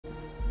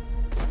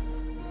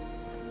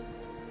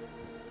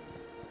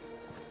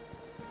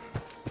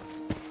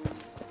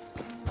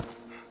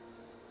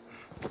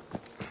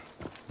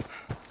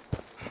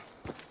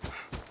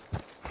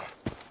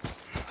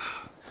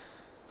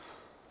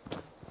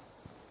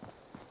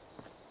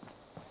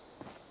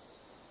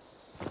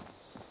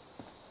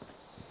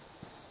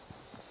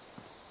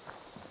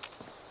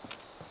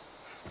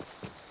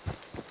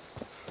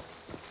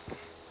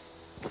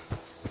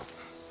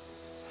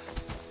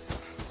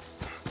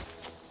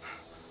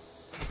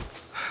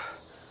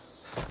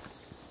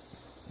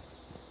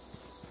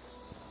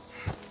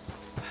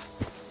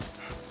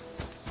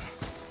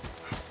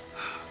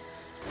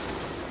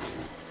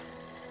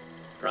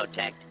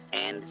protect,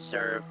 and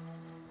serve.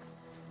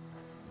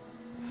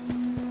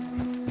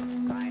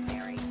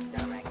 Primary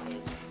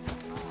directive.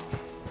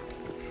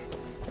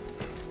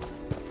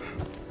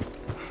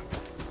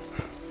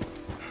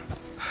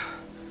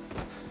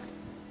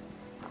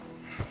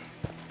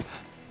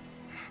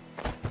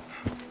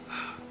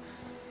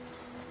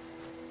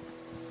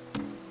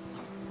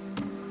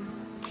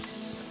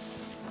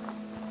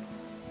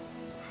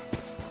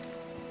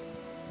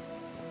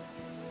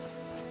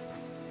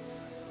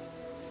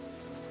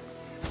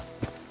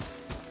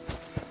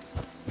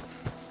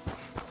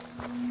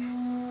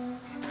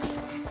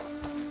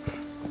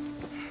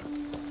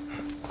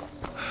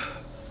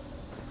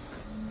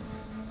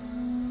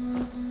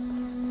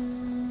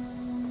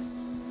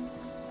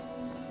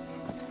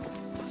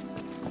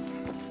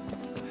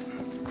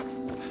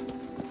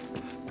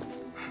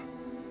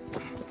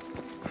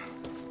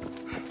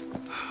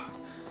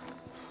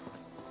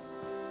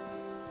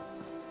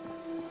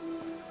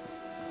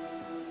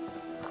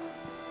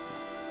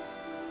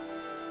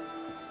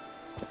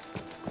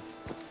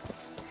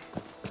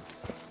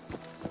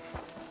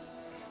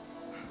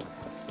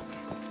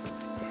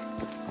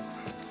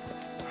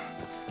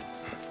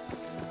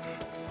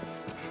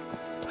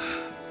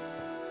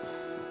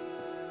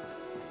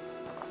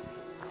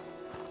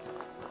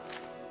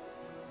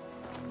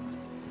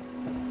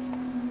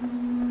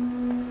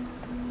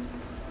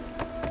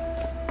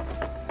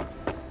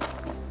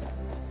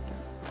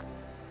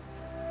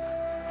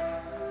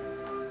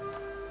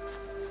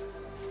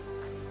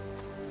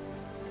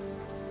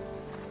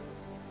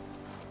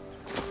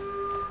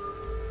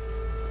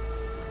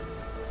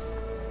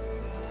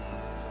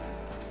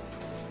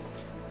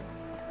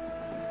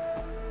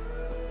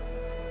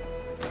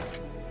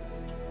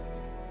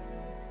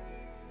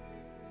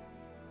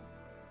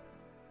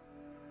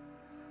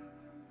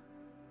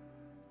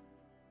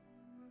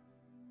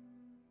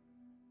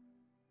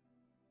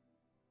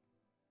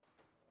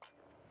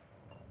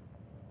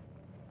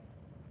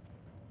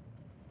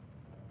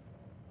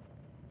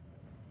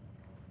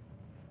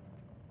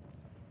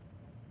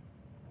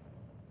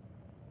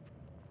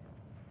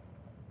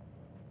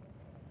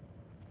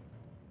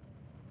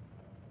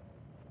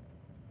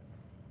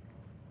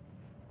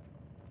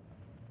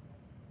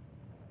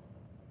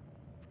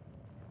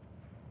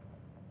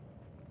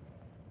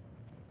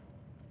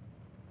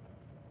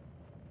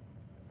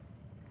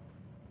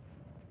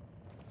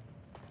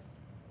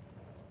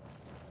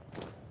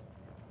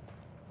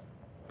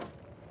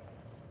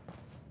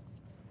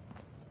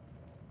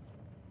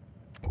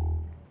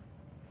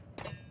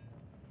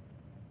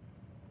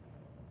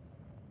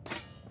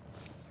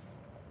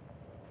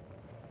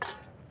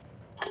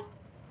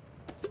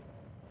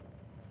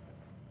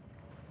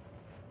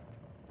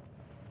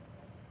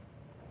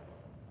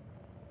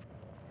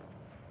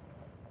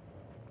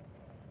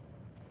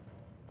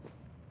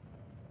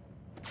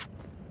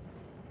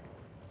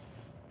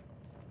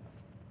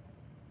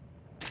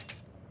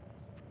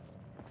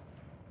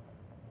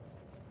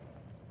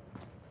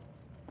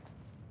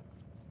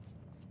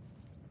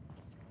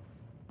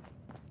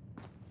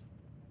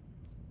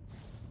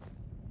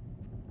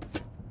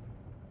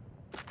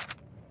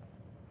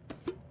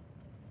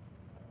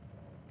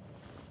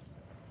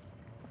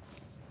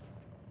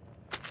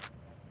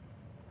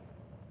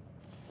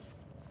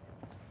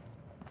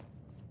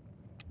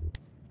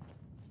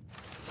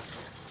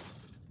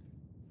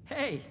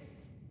 Hey,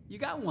 you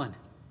got one.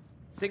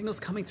 Signal's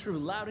coming through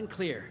loud and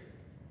clear.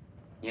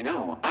 You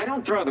know, I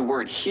don't throw the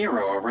word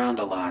hero around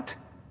a lot.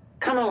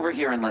 Come over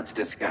here and let's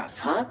discuss,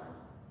 huh?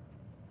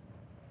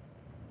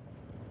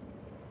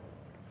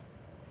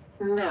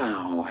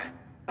 Now,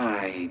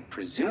 I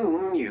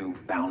presume you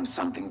found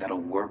something that'll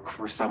work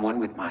for someone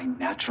with my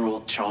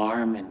natural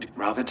charm and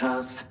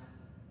gravitas?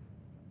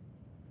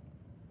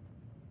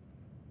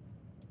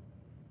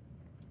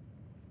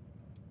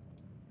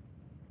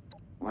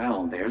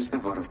 Well, there's the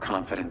vote of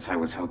confidence I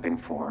was hoping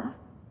for.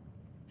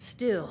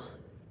 Still,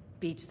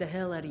 beats the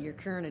hell out of your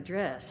current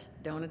address,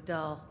 don't it,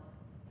 doll?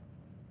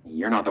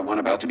 You're not the one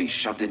about to be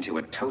shoved into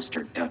a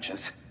toaster,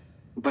 Duchess.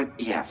 But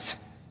yes,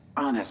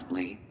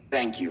 honestly,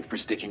 thank you for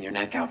sticking your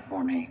neck out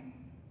for me.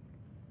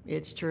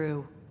 It's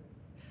true.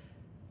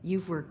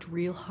 You've worked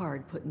real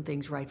hard putting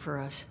things right for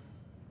us.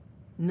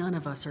 None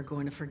of us are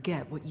going to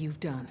forget what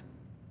you've done.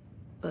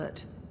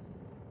 But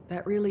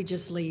that really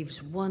just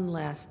leaves one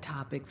last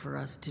topic for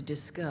us to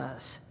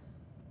discuss.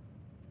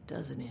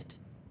 Doesn't it?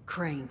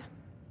 Crane,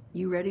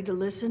 you ready to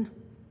listen?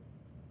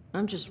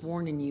 I'm just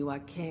warning you, I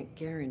can't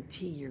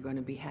guarantee you're going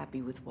to be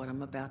happy with what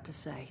I'm about to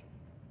say.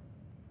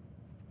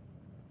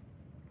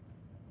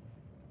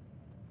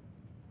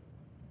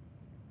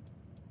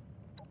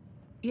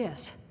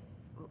 Yes.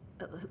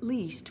 At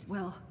least,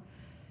 well...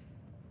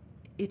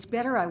 It's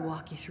better I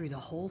walk you through the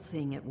whole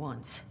thing at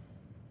once.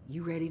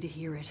 You ready to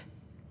hear it?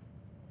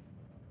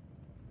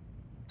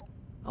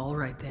 All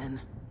right,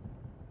 then.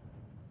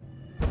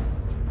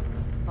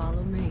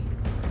 Follow me.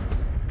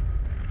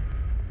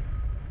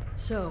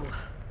 So,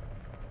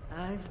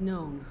 I've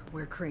known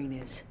where Crane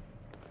is.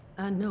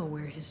 I know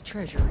where his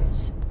treasure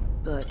is.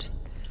 But,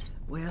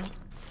 well...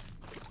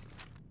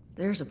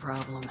 There's a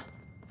problem.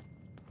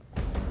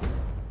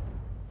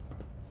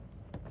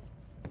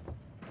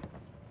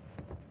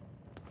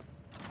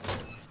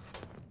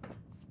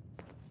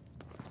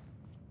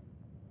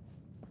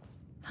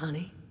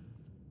 Honey?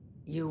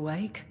 You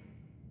awake?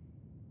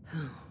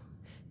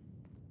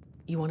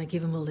 You want to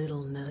give him a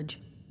little nudge?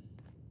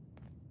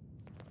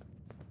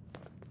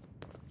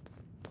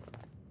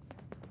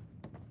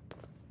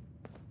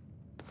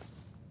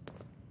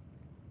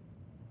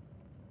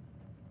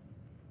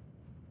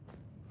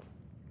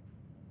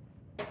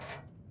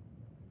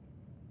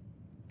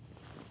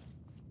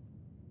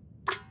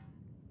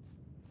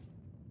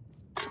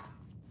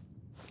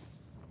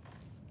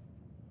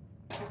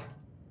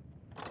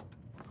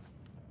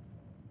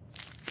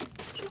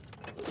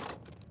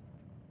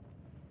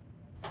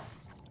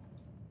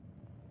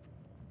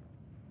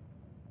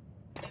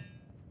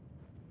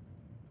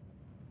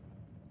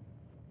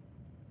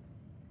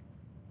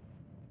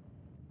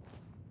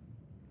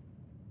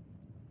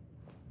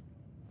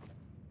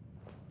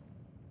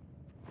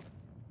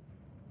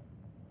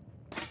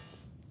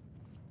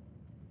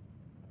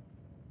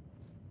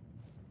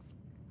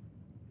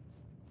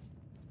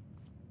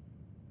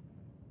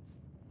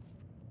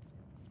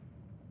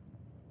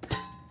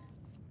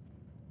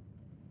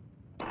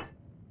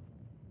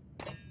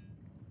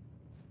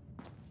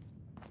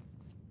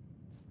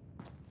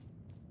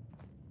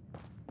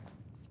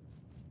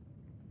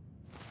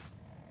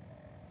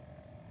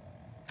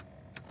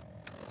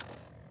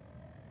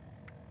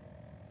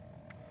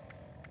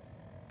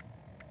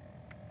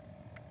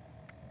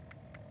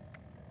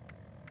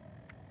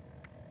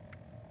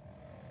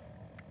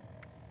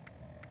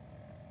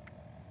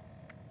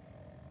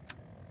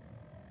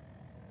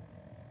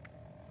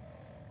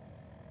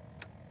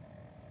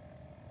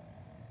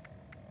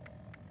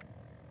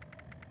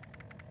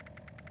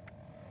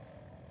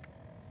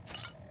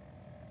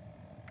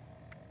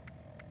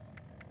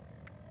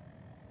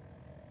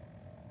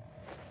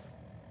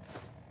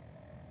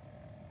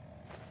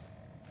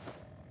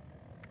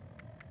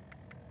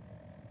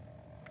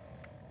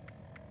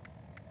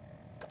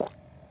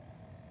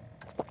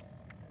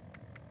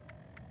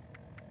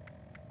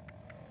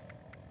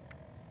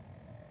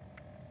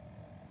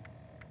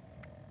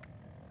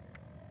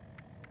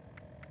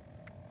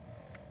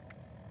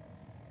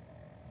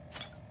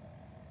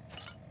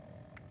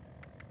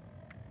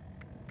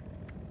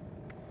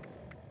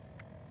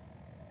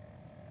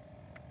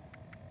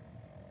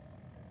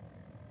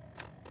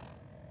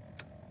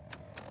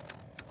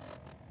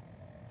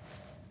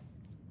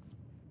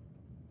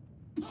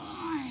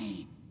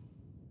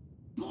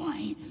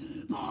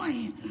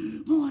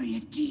 Boy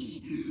is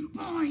key.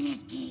 Boy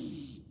is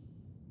key.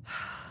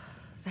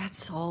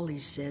 That's all he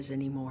says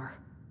anymore.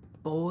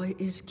 Boy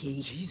is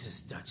key.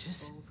 Jesus,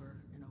 Duchess. Over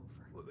and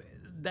over.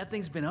 That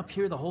thing's been up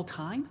here the whole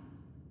time?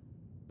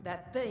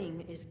 That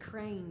thing is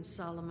Crane,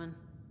 Solomon.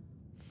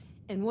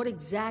 And what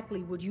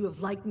exactly would you have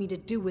liked me to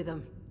do with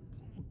him?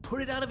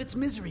 Put it out of its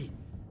misery.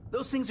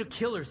 Those things are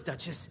killers,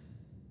 Duchess.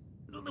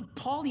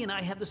 Paulie and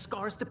I have the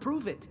scars to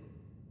prove it.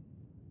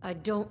 I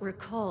don't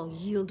recall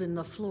yielding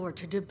the floor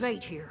to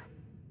debate here.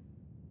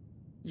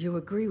 You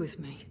agree with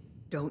me,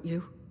 don't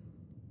you?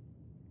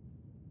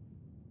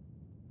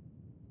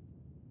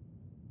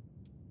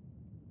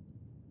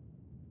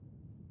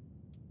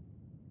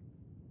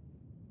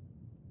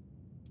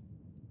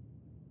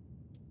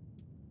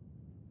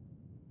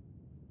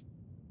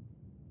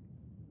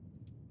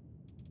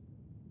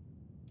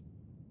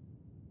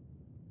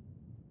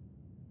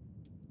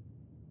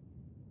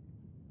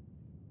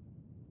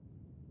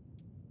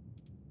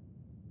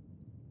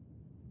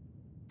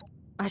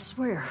 I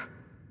swear,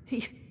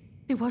 he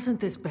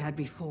wasn't this bad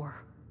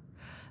before.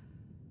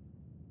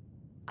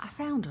 I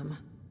found him,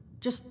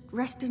 just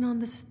resting on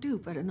the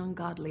stoop at an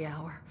ungodly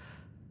hour,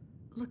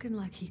 looking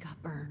like he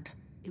got burned.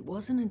 It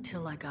wasn't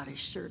until I got his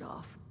shirt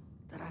off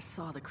that I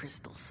saw the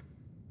crystals.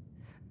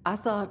 I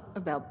thought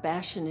about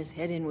bashing his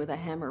head in with a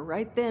hammer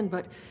right then,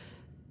 but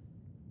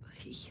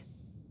he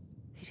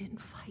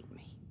didn't fight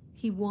me.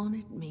 He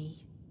wanted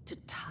me to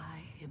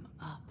tie him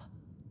up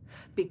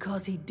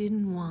because he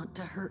didn't want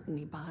to hurt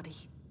anybody.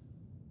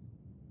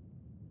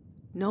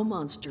 No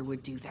monster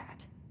would do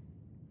that.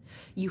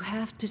 You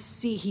have to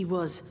see he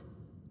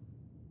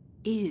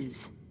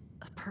is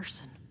a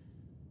person.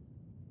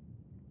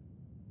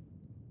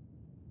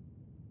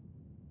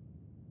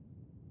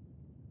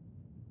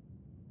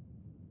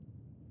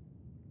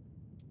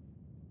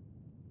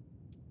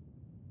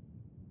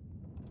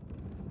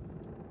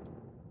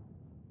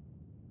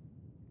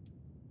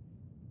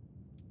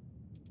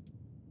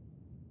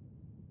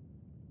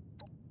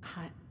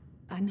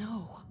 I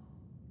know.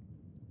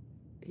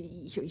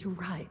 You're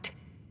right.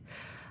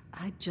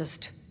 I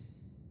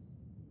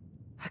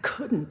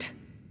couldn't.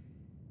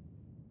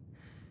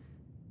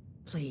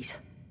 Please.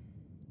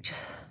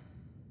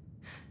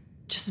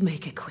 Just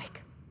make it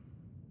quick.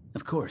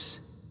 Of course.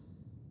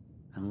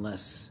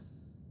 Unless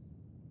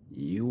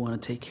you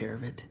want to take care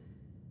of it.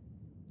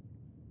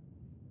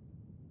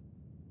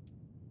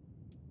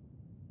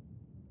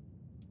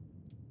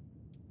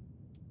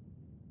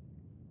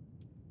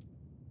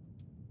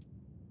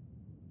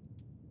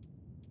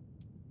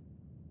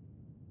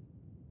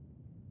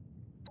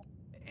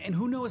 And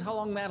who knows how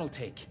long that'll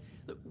take?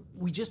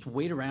 We just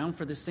wait around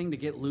for this thing to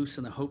get loose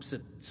in the hopes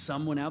that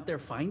someone out there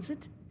finds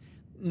it?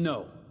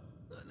 No.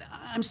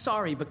 I'm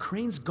sorry, but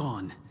Crane's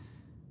gone.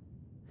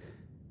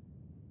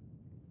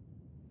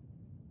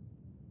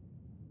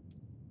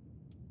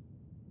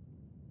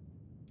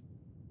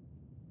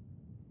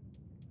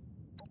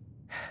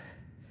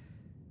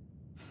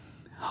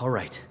 All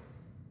right.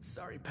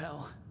 Sorry,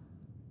 pal.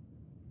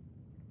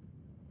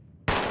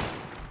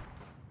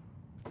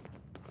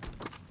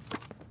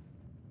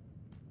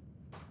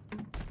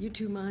 You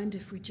two mind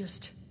if we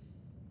just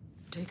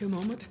take a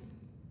moment?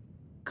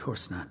 Of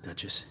course not,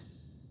 Duchess.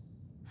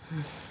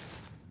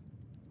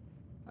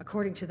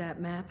 According to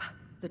that map,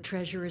 the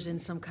treasure is in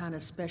some kind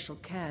of special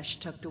cache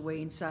tucked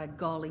away inside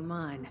Gawley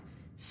Mine,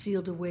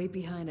 sealed away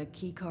behind a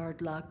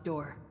keycard locked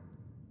door.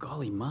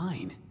 Golly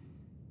mine.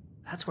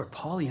 That's where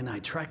Paulie and I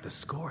tracked the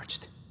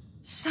Scorched.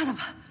 Son of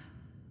a...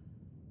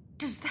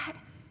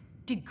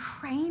 Did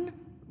Crane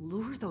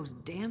lure those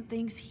damn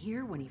things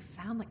here when he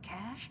found the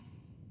cache?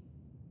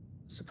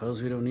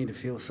 Suppose we don't need to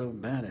feel so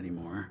bad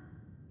anymore.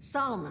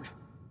 Solomon,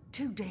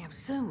 too damn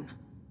soon.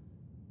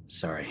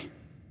 Sorry.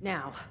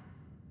 Now,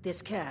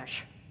 this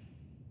cache.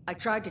 I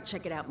tried to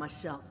check it out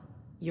myself.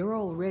 You're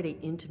already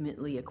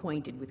intimately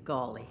acquainted with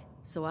Gawley,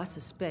 so I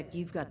suspect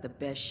you've got the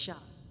best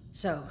shot.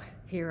 So,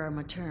 here are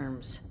my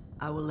terms.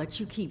 I will let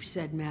you keep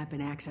said map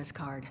and access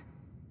card.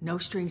 No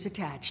strings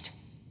attached.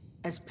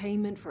 As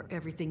payment for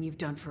everything you've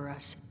done for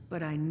us.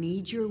 But I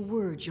need your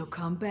word you'll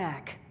come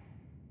back.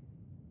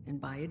 And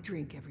buy a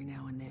drink every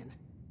now and then.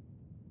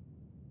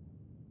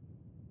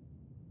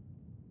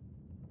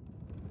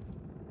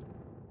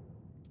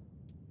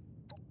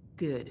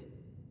 Good.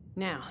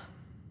 Now,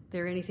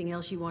 there anything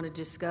else you want to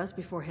discuss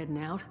before heading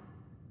out?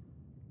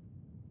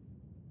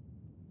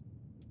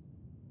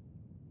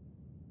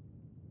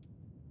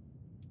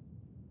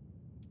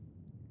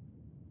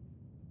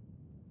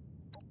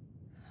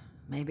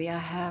 Maybe I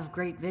have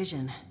great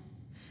vision.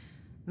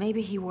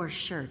 Maybe he wore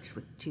shirts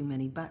with too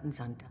many buttons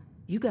undone.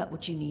 You got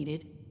what you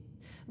needed.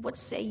 What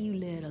say you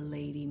let a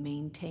lady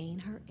maintain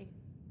her air?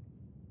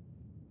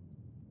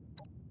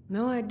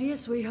 No idea,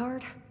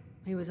 sweetheart.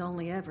 He was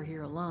only ever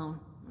here alone.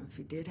 If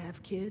he did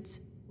have kids,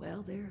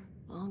 well, they're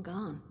long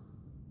gone.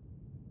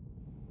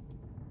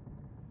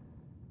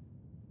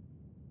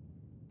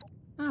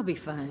 I'll be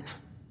fine.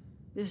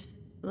 Just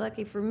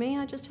lucky for me,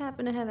 I just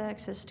happen to have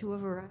access to a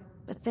variety.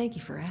 But thank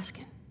you for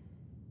asking.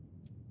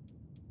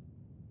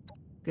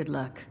 Good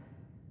luck.